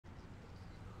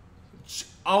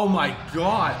Oh my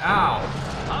god, ow.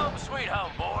 Home sweet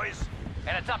home, boys.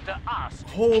 And it's up to us to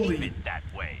Holy- keep it that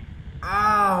way.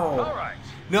 Ow. All right.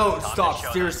 No, Time to stop.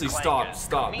 show Seriously, those stop. clangers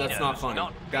Stop. That's not Kamino's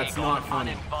funny. That's big not on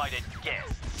funny. uninvited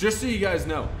guests. Just so you guys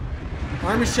know,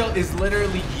 Armichelle is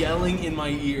literally yelling in my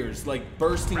ears, like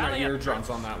bursting my Rally up, eardrums troops.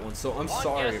 on that one, so I'm One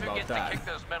sorry guesser about gets to that. kick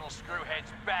those metal screw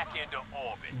heads back into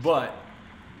orbit. But,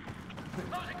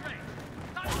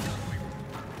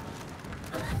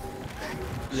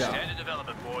 yeah. Standard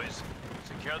development, boys.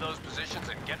 Secure those positions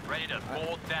and get ready to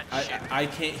board that ship. I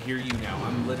can't hear you now.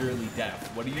 I'm literally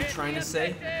deaf. What are you trying to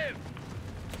say?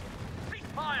 Cease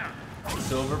fire.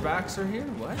 Silverbacks are here?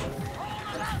 What?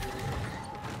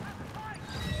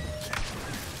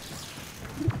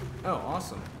 Oh,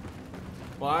 awesome.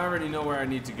 Well, I already know where I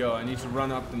need to go. I need to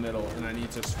run up the middle, and I need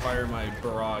to fire my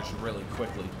barrage really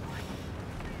quickly.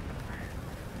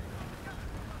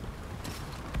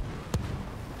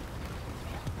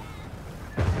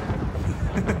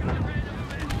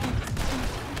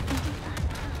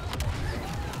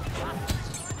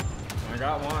 I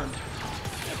got one.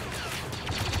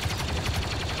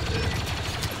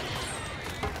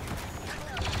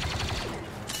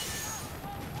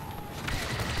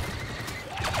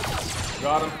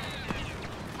 Got him.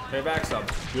 Payback's up,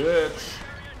 bitch.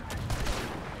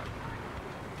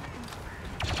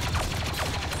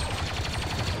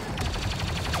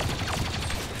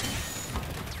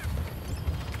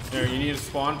 There, you need a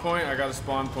spawn point? I got a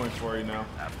spawn point for you now.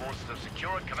 Our forces have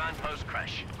secured command post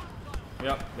crash.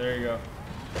 Yep, there you go.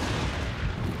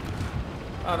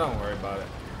 Oh, don't worry about it.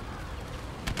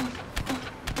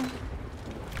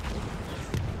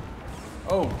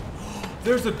 Oh,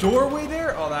 there's a doorway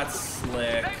there? Oh, that's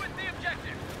slick. Stay with the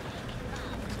objective.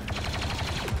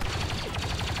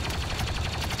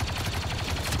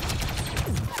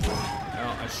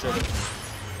 Oh, I should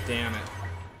have. Damn it.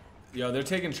 Yo, they're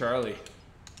taking Charlie.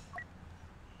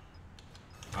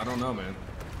 I don't know, man.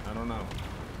 I don't know.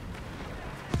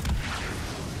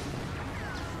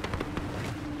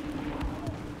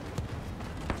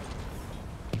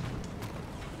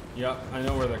 Yep, I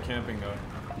know where they're camping though.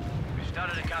 We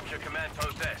started to capture command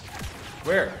post S.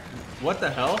 Where? What the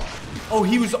hell? Oh,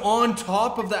 he was on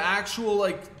top of the actual,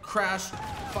 like, crashed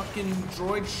fucking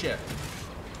droid ship.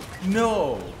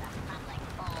 No.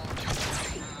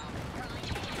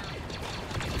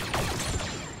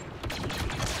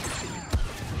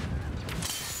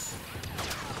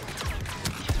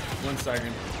 One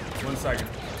second. One second.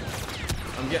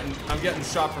 I'm getting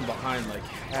shot from behind like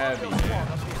heavy, man.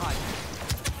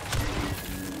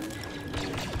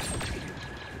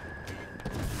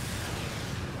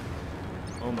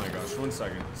 Oh my gosh, one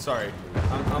second. Sorry.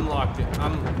 I'm locked in.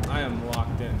 I am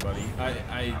locked in, buddy.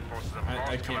 I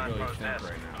can't really think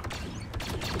right now.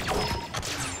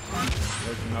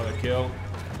 There's another kill.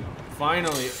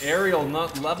 Finally, Ariel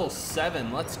level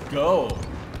 7. Let's go.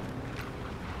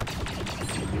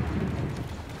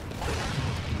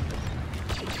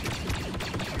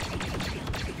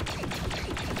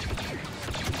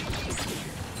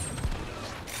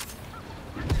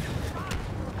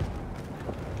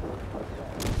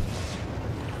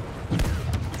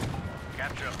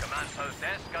 Capture of command post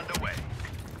S underway.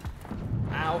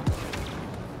 Ow.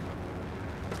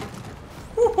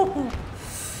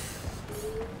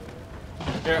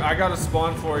 Here, I got a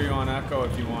spawn for you on Echo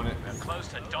if you want it. We're close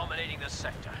to dominating this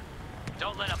sector.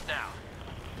 Don't let up now.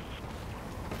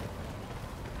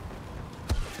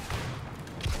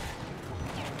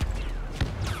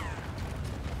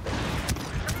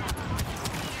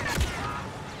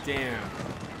 Damn.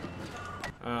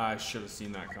 I should have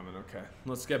seen that coming. Okay.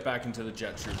 Let's get back into the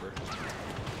jet trooper.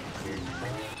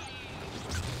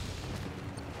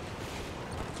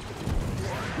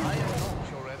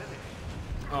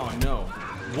 Oh no.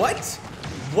 What?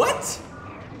 What?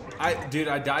 Dude,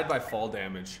 I died by fall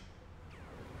damage.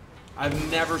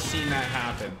 I've never seen that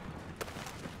happen.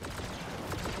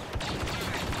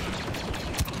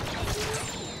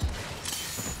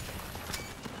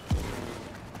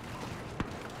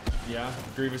 Yeah,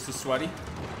 Grievous is sweaty.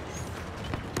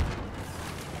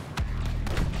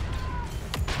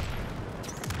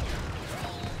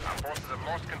 Our forces have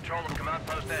lost control of command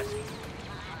post S.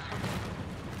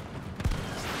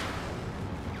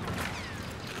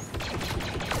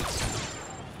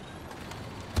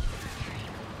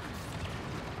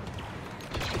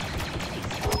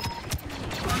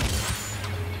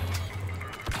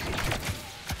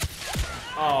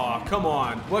 Oh, come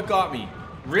on. What got me?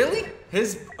 Really?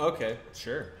 Okay,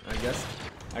 sure.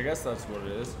 I guess that's what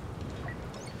it is.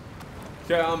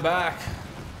 Okay, I'm back.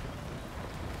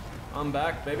 I'm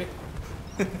back, baby.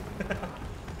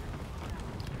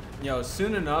 Yo,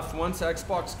 soon enough, once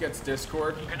Xbox gets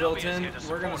Discord built in,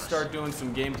 we're gonna start doing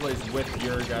some gameplays with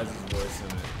your guys' voice in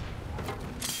it.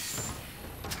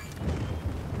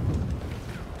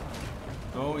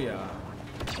 Oh yeah.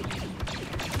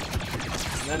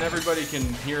 Then everybody can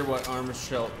hear what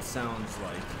Armischelt sounds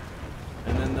like,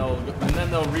 and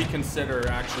then they'll reconsider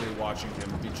actually watching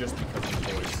him just because of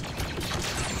his voice.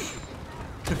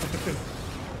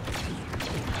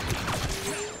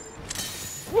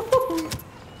 Woohoo!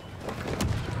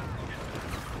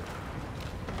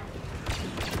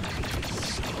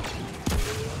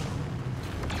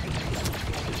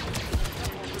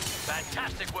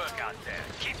 Fantastic work out there.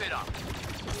 Keep it up.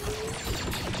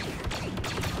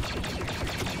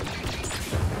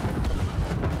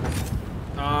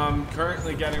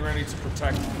 Currently getting ready to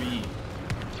protect B.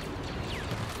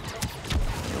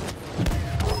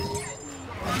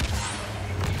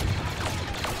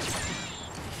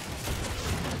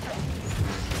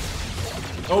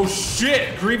 Oh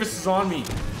shit! Grievous is on me.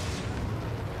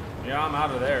 Yeah, I'm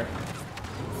out of there.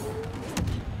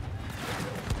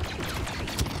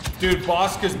 Dude,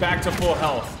 Bosk is back to full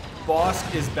health.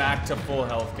 Bosk is back to full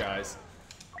health, guys.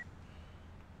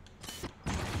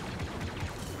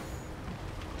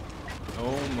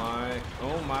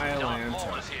 Oh my Atlanta.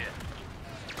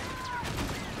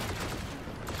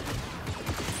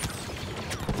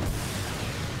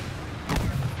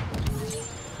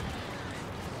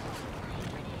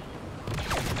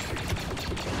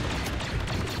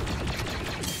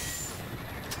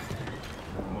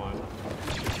 Come on.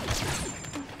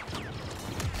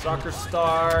 Soccer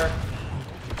Star.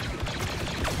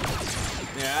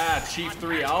 Yeah, Chief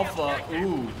 3 Alpha.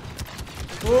 Ooh.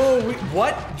 Oh,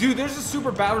 what? Dude, there's a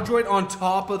super battle droid on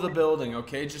top of the building,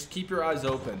 okay? Just keep your eyes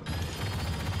open.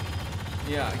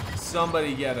 Yeah,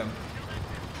 somebody get him.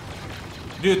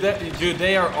 Dude,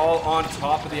 they are all on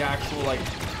top of the actual, like,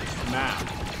 map.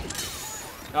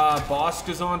 Bosk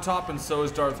is on top, and so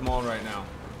is Darth Maul right now.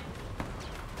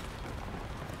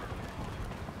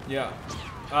 Yeah.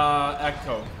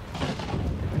 Echo.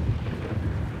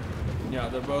 Yeah,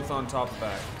 they're both on top of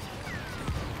that.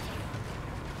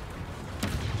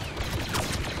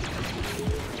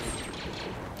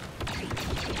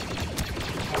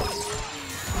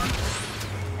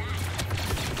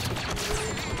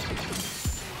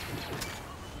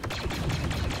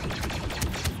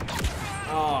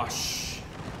 Oh,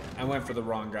 I went for the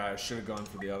wrong guy. I should have gone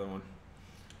for the other one.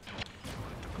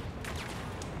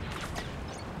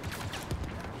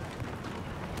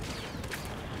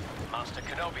 Master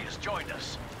Kenobi has joined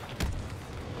us.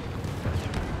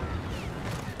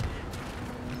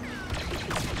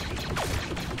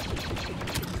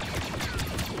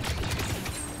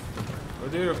 Oh,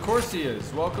 dude, of course he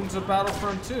is. Welcome to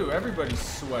Battlefront 2. Everybody's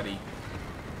sweaty.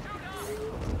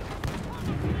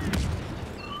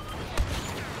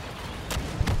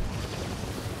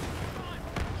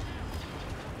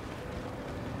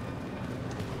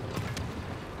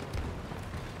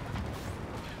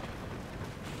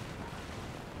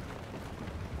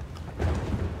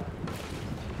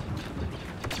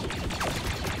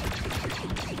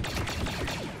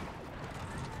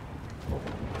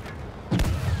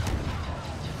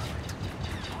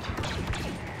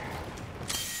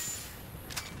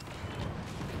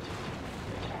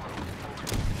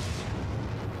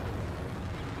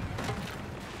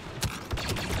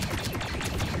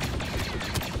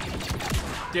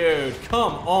 Dude,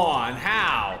 come on,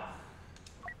 how?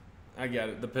 I get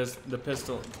it. The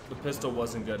pistol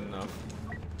wasn't good enough.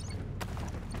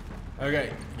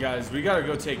 Okay, guys, we gotta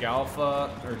go take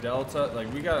Alpha or Delta.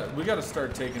 Like we gotta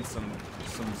start taking some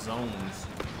zones.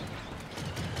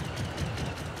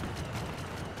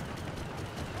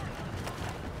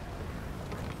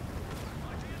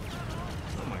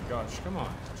 Oh my gosh, come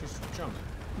on, just jump.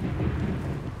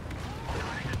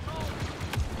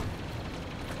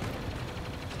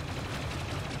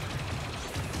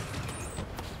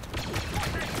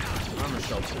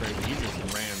 Armishelt's crazy. He just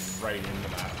ran right into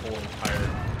that whole entire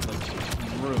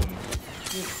room.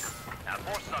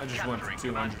 I just went from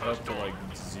 200 up to like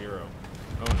 0.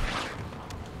 Oh no.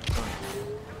 Oh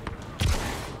no.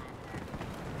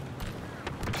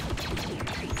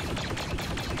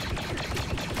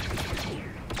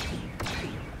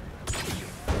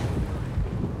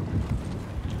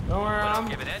 Don't worry, I'm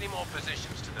giving any more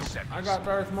positions to the sectors. I got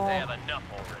Darth Maul. They have enough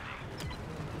already.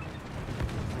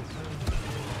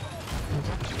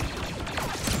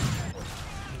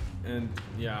 And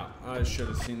yeah, I should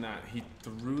have seen that. He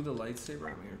threw the lightsaber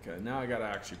at me. Okay, now I gotta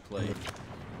actually play.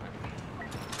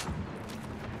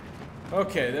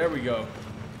 Okay, there we go.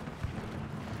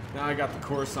 Now I got the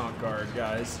Coruscant guard,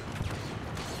 guys.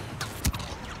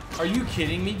 Are you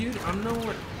kidding me, dude? I'm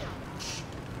nowhere.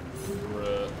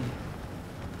 Bruh.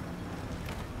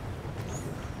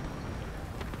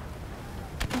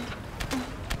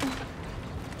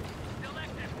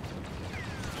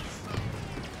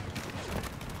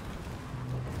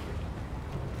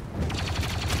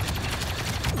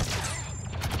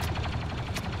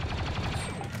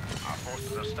 Our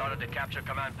forces have started to capture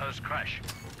command post Crash.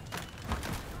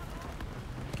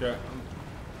 Okay.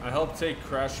 I helped take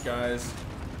Crash, guys.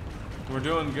 We're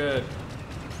doing good.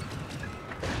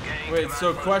 Wait,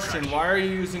 so question, why are you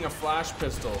using a flash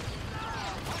pistol?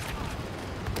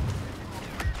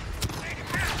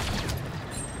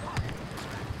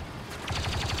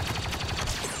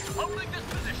 Holding this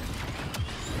position.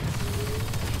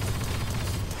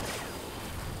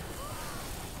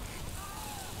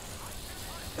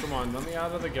 Come on, let me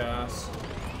out of the gas.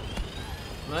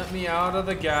 Let me out of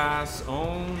the gas.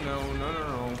 Oh, no, no, no,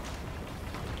 no.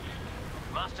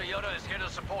 Master Yoda is here to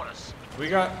support us. We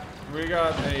got a hero right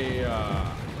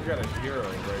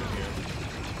here.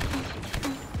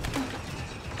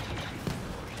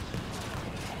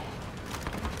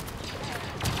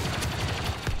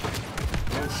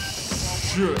 Oh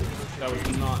shit! That was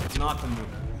not the move.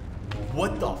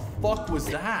 What the fuck was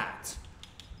that?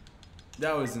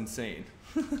 That was insane.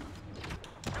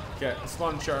 Okay,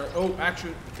 spawn char. Oh,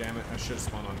 actually, damn it! I should have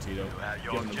spawned on Tito.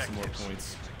 Giving him some more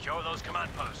points. Secure those command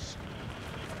posts.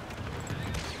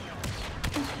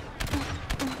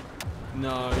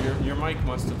 No, your mic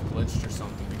must have glitched or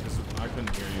something because I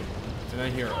couldn't hear you. And I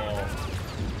hear all.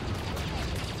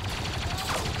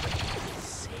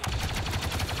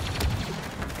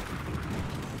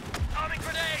 Arming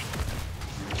grenade!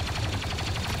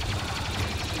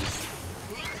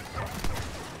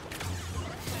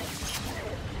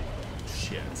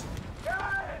 Shit.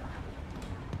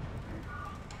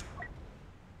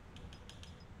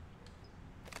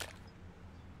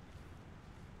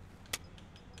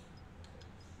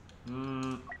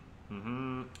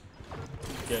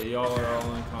 Okay, y'all are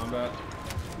all in combat.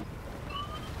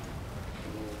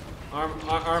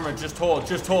 Armor, just hold,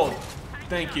 just hold.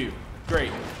 Thank you.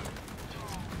 Great.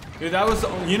 Dude, that was,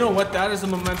 you know what? That is a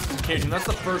momentous occasion. That's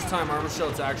the first time Armor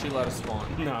Shell's actually let us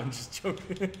spawn. No, I'm just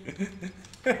joking.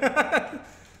 Oh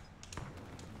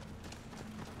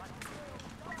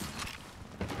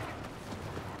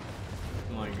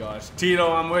my gosh.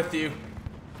 Tito, I'm with you.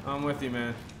 I'm with you,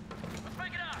 man. Let's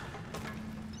break it up.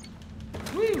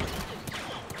 Woo!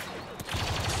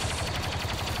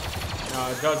 No,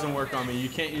 it doesn't work on me. You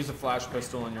can't use a flash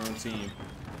pistol on your own team.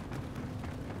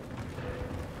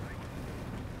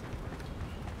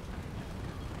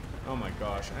 Oh my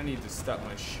gosh, I need to step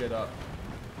my shit up.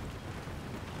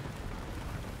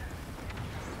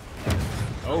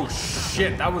 Oh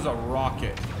shit, that was a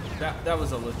rocket. That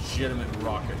was a legitimate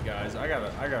rocket, guys. I gotta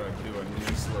do a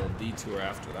nice little detour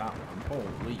after that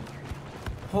one.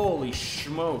 Holy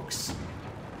smokes.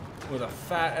 With a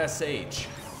fat SH.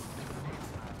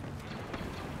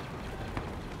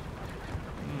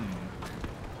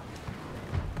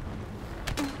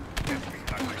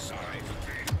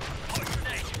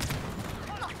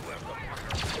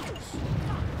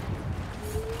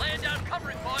 Laying down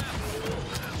covering fire.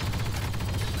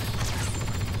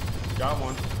 Got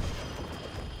one.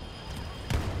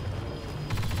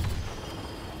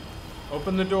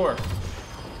 Open the door.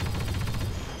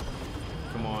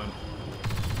 Come on.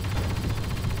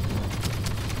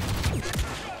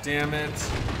 Damn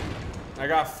it. I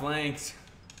got flanked.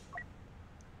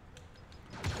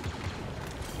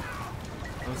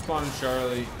 I'm spawning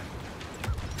Charlie.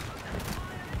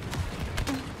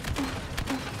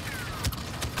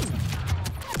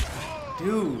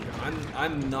 Dude,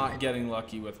 I'm not getting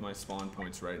lucky with my spawn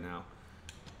points right now.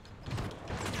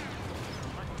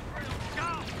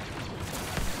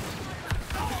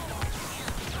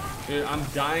 Dude, I'm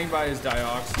dying by his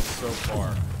dioxys so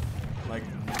far. Like,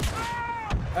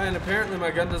 and apparently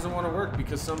my gun doesn't want to work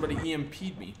because somebody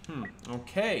EMP'd me.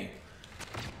 Okay.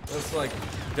 That's like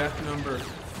death number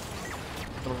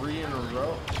 3 in a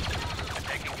row.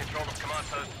 Taking control of command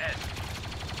post S.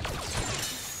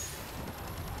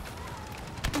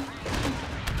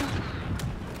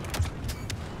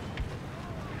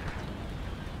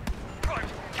 Right,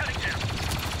 cutting down.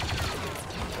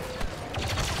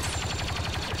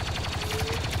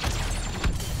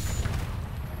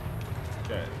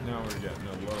 Okay, now we're getting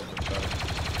a little bit better.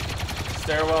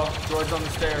 Stairwell, George on the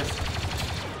stairs.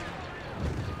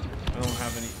 I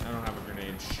don't have a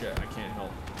grenade. Shit, I can't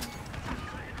help.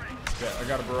 Okay, I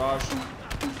got a barrage.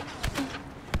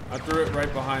 I threw it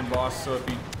right behind boss, so if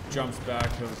he jumps back,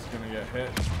 he's gonna get hit.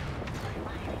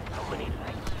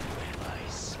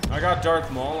 I got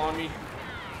Darth Maul on me.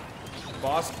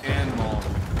 Boss and Maul.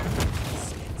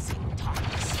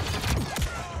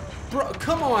 Bro,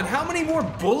 come on. How many more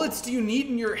bullets do you need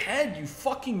in your head, you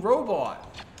fucking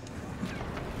robot?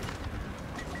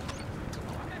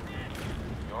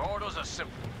 Your orders are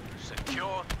simple.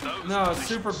 Secure those No, positions.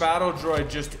 Super Battle Droid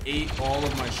just ate all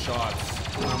of my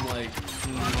shots. And I'm like,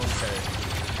 okay.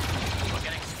 We're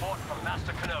getting support from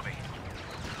Master Kenobi.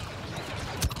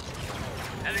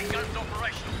 Heavy guns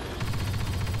operational.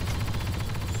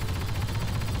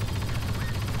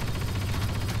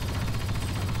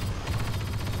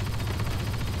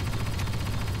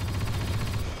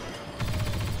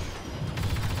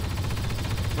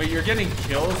 Wait, you're getting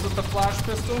kills with the flash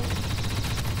pistol?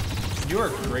 You are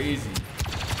crazy.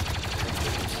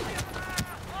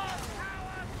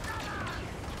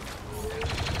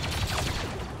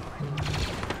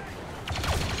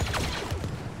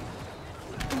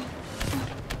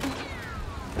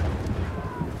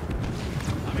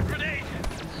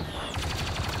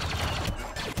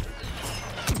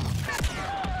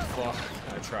 Fuck,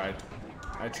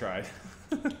 I tried.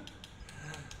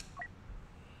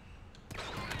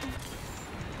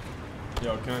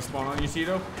 Yo, can I spawn on you,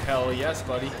 Tito? Hell yes,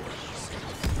 buddy. You've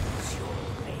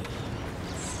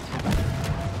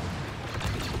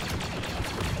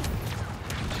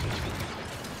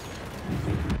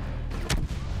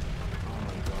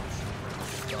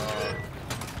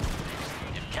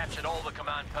captured all the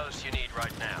command posts you need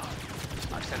right now.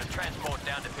 I've sent a transport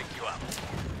down to pick you up.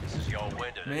 This is your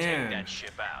window to take that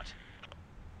ship out.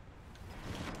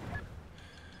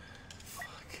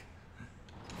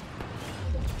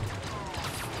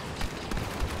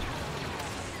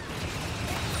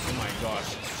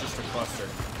 Gosh, it's just a cluster.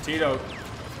 Tito.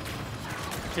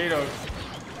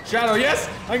 Shadow, yes!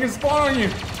 I can spawn on you!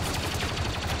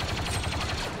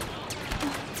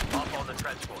 Up on the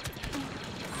transport.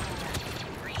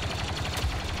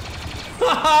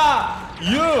 Haha!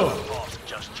 You!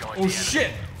 Just joined Oh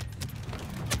shit!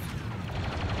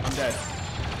 I'm dead.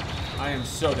 I am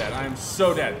so dead. I am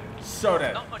so dead. So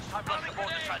dead. Not much time left to board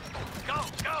the transport. Go!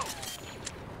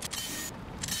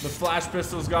 The flash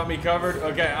pistol's got me covered.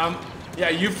 Okay, yeah,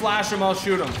 you flash him, I'll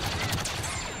shoot him.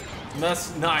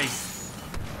 That's nice.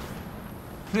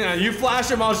 Yeah, you flash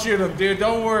him, I'll shoot him, dude.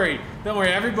 Don't worry. Don't worry.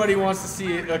 Everybody wants to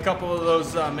see a couple of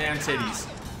those man titties.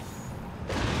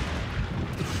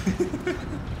 We're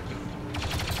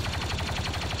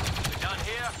done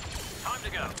here. Time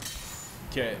to go.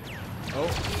 Okay. Oh.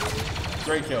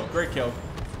 Great kill. Great kill.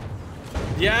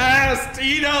 Yes,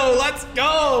 Tito. Let's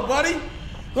go, buddy.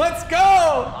 Let's go.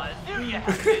 I knew you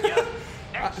had it.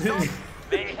 Next stop,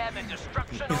 mayhem and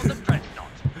destruction on the dreadnought.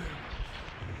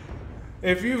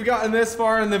 If you've gotten this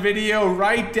far in the video,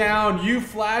 write down, you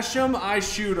flash him, I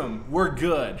shoot him. We're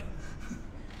good.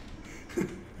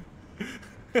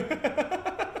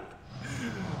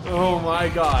 Oh my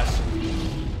gosh.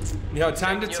 Yo,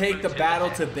 time to take the battle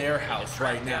to their house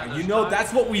right now. You know,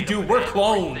 that's what we do. We're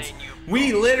clones.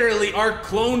 We literally are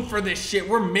cloned for this shit.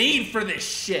 We're made for this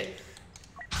shit.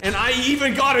 And I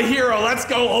even got a hero. Let's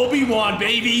go, Obi-Wan,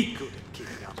 baby.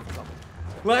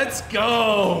 Let's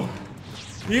go.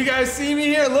 You guys see me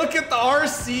here? Look at the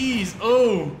RCs.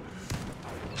 Oh.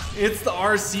 It's the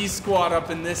RC squad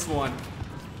up in this one.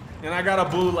 And I got a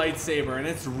blue lightsaber, and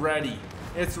it's ready.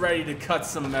 It's ready to cut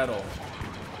some metal.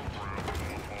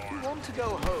 You want to go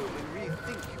home and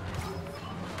rethink.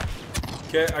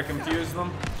 Okay, I confused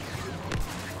them.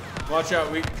 Watch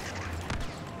out, we...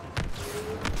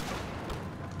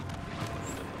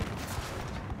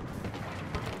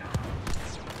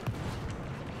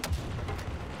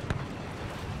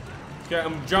 Okay,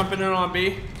 I'm jumping in on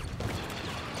B.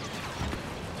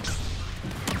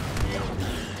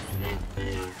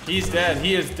 He's dead.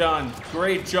 He is done.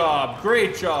 Great job.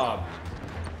 Great job.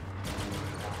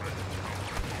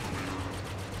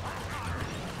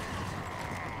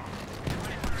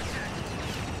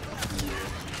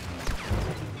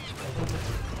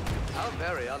 How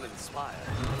very uninspired.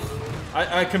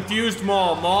 I confused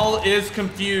Maul. Maul is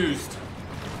confused.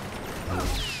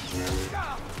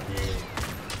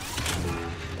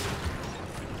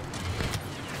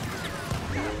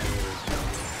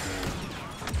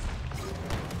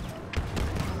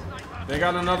 They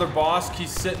got another boss. He's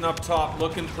sitting up top,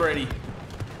 looking pretty.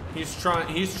 He's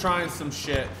trying some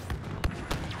shit.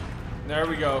 There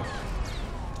we go.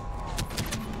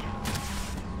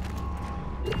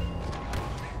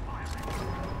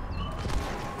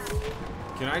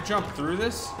 Can I jump through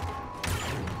this?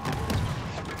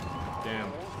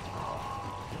 Damn.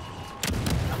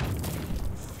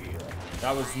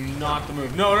 That was not the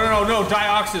move. No,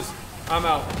 Dioxys. I'm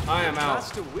out. I am out.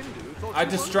 I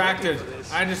distracted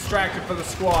for the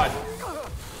squad.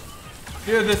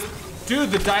 Dude,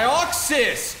 the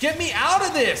Dioxys! Get me out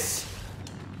of this!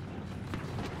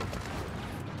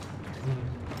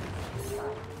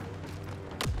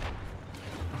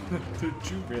 Did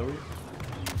you really?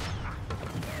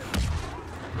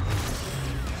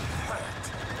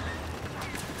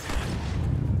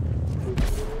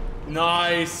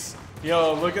 Nice!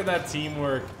 Yo, look at that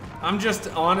teamwork.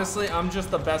 Honestly, I'm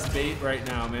just the best bait right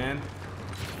now, man.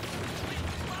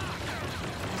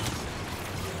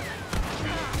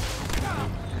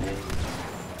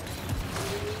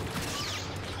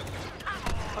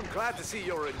 I'm glad to see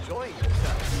you're enjoying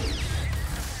yourself.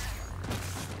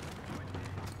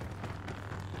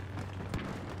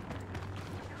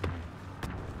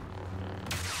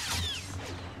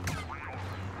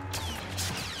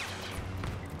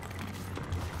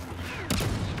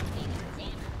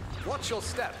 Watch your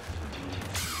step.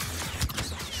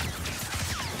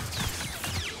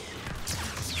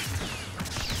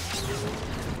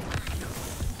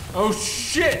 Oh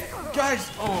shit!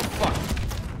 Guys, oh fuck.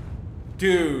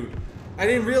 Dude, I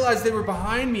didn't realize they were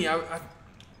behind me.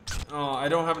 Oh, I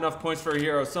don't have enough points for a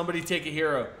hero. Somebody take a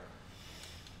hero.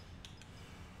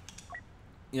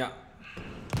 Yeah.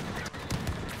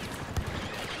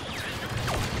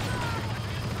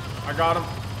 I got him.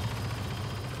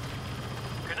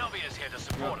 Kenobi is here to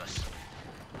support us.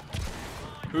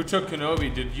 Who took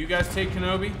Kenobi? Did you guys take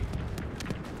Kenobi?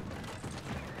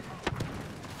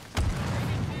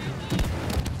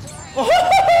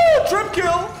 Oh, trip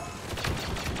kill!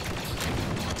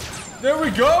 There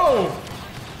we go!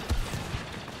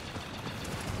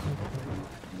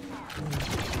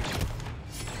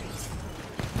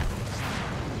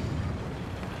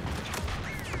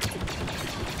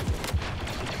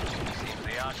 Seems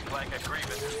the Archblanker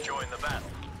Grievous has joined the battle.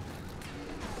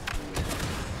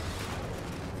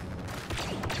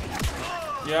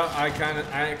 Yeah, I kind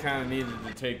of needed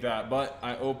to take that, but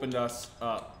I opened us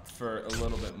up for a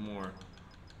little bit more.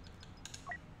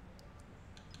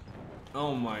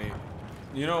 Oh my!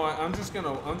 You know what? I'm just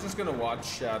gonna watch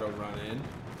Shadow run in.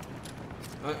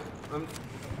 I'm.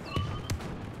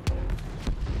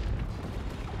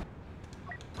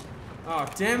 Oh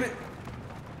damn it!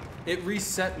 It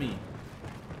reset me.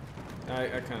 I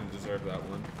kind of deserved that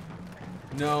one.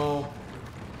 No,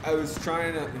 I was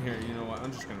trying to. Here, you know what?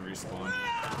 I'm just gonna respawn.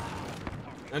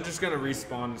 I'm just gonna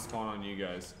respawn and spawn on you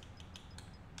guys.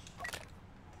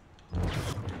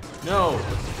 No!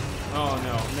 Oh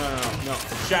no.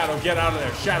 Shadow, get out of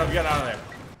there. Shadow, get out of there.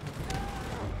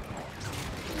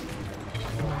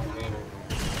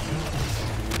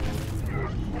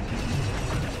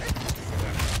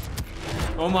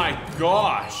 Oh my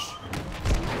gosh.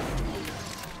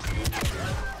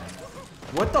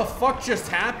 What the fuck just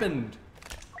happened?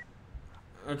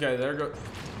 Okay, there go.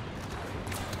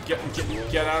 Get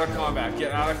out of combat.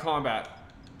 Get out of combat.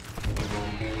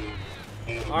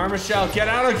 Armor Shell, get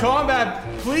out of combat,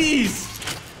 please!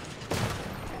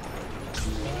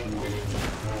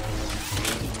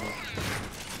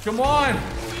 Come on!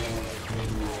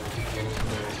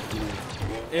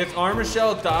 If Armor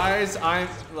Shell dies, I'm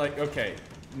like, okay,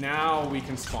 now we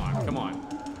can spawn. Come on.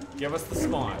 Give us the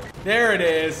spawn. There it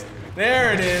is.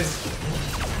 There it is.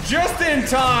 Just in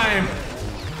time!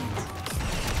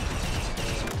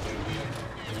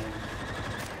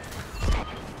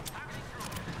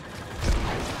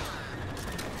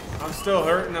 I'm still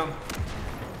hurting him.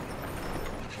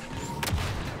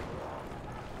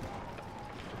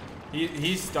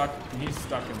 He's stuck in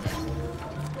there.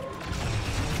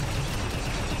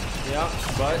 Yeah,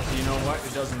 but you know what?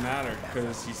 It doesn't matter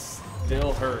because he's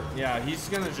still hurt. Yeah, he's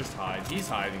gonna just hide. He's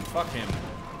hiding. Fuck him.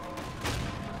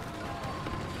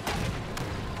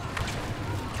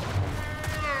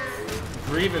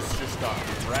 Grievous just got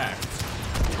wrecked.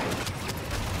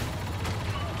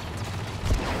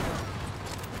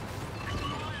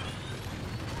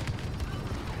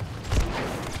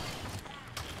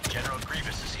 General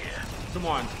Grievous is here. Come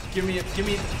on, give me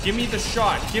the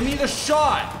shot. Give me the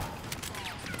shot.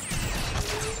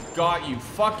 Got you.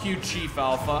 Fuck you, Chief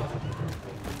Alpha.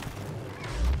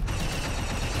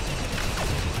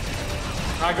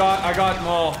 I got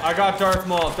Maul. I got Darth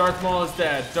Maul. Darth Maul is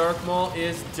dead. Darth Maul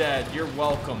is dead. You're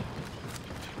welcome.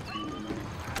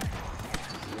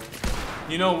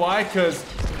 You know why? Cause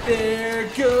there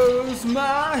goes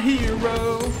my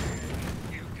hero.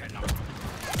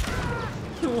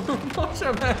 Watch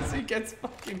him as he gets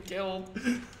fucking killed.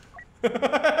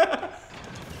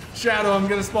 Shadow, I'm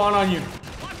gonna spawn on you.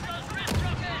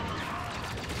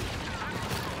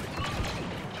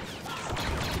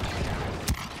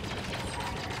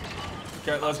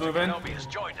 Okay, let's move in. Kenobi has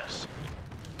joined us.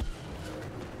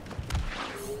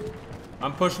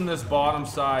 I'm pushing this bottom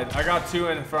side. I got two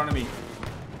in front of me.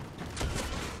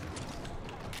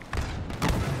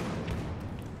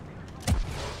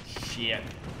 Shit.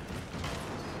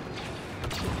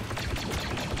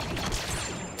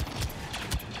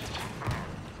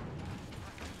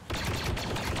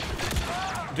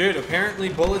 Dude, apparently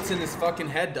bullets in his fucking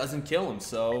head doesn't kill him,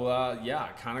 so yeah, I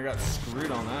kind of got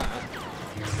screwed on that.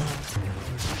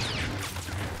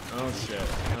 Oh shit.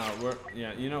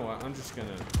 Yeah, you know what? I'm just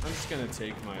gonna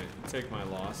take my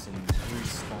loss and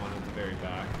respawn at the very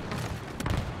back.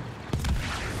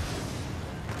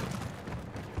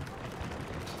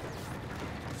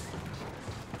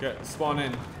 Okay, spawn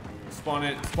in. Spawn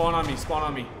on me, spawn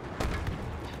on me.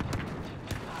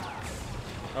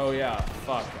 Oh yeah,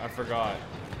 fuck, I forgot.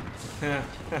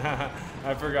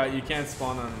 I forgot, you can't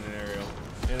spawn on an aerial.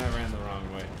 And I ran the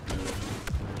wrong way.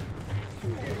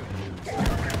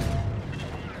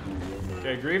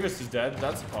 Okay, Grievous is dead,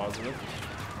 that's a positive.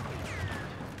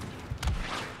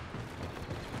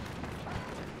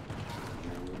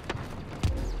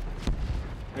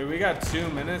 Hey, we got 2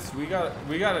 minutes, we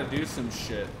gotta do some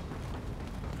shit.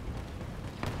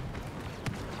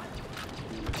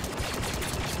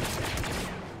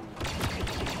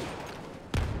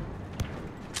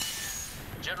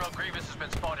 General Grievous has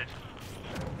been spotted.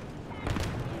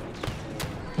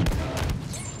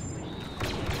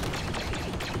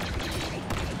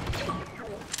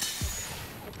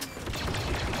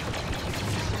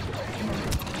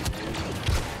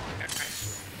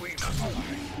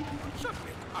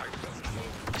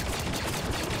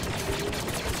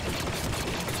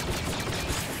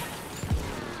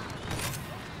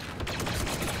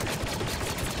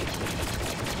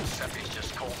 Seppi's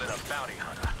just called in a bounty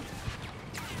hunter.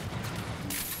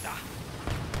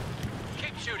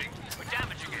 Keep shooting. We're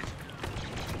damaging it.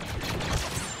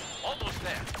 Almost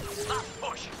there. Last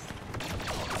push.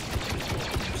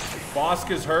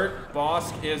 Bosk is hurt.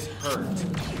 Bosk is hurt.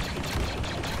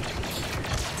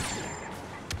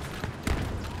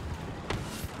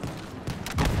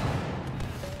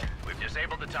 We've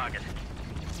disabled the target.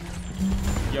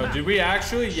 Yo, did we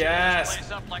actually?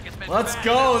 Yes. Let's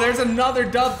go. There's another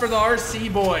dub for the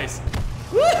RC boys.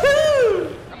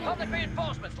 Woohoo!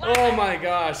 Oh my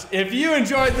gosh. If you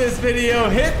enjoyed this video,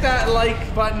 hit that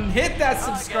like button, hit that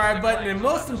subscribe button, and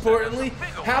most importantly,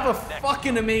 have a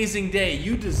fucking amazing day.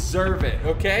 You deserve it,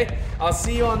 okay? I'll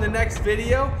see you on the next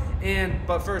video.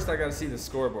 But first, I gotta see the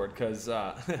scoreboard, because,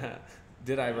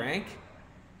 did I rank?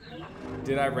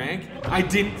 Did I rank? I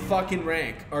didn't fucking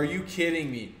rank. Are you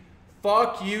kidding me?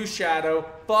 Fuck you, Shadow.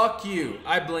 Fuck you.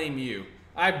 I blame you.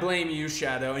 I blame you,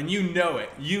 Shadow, and you know it.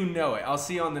 You know it. I'll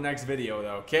see you on the next video,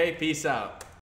 though, okay? Peace out.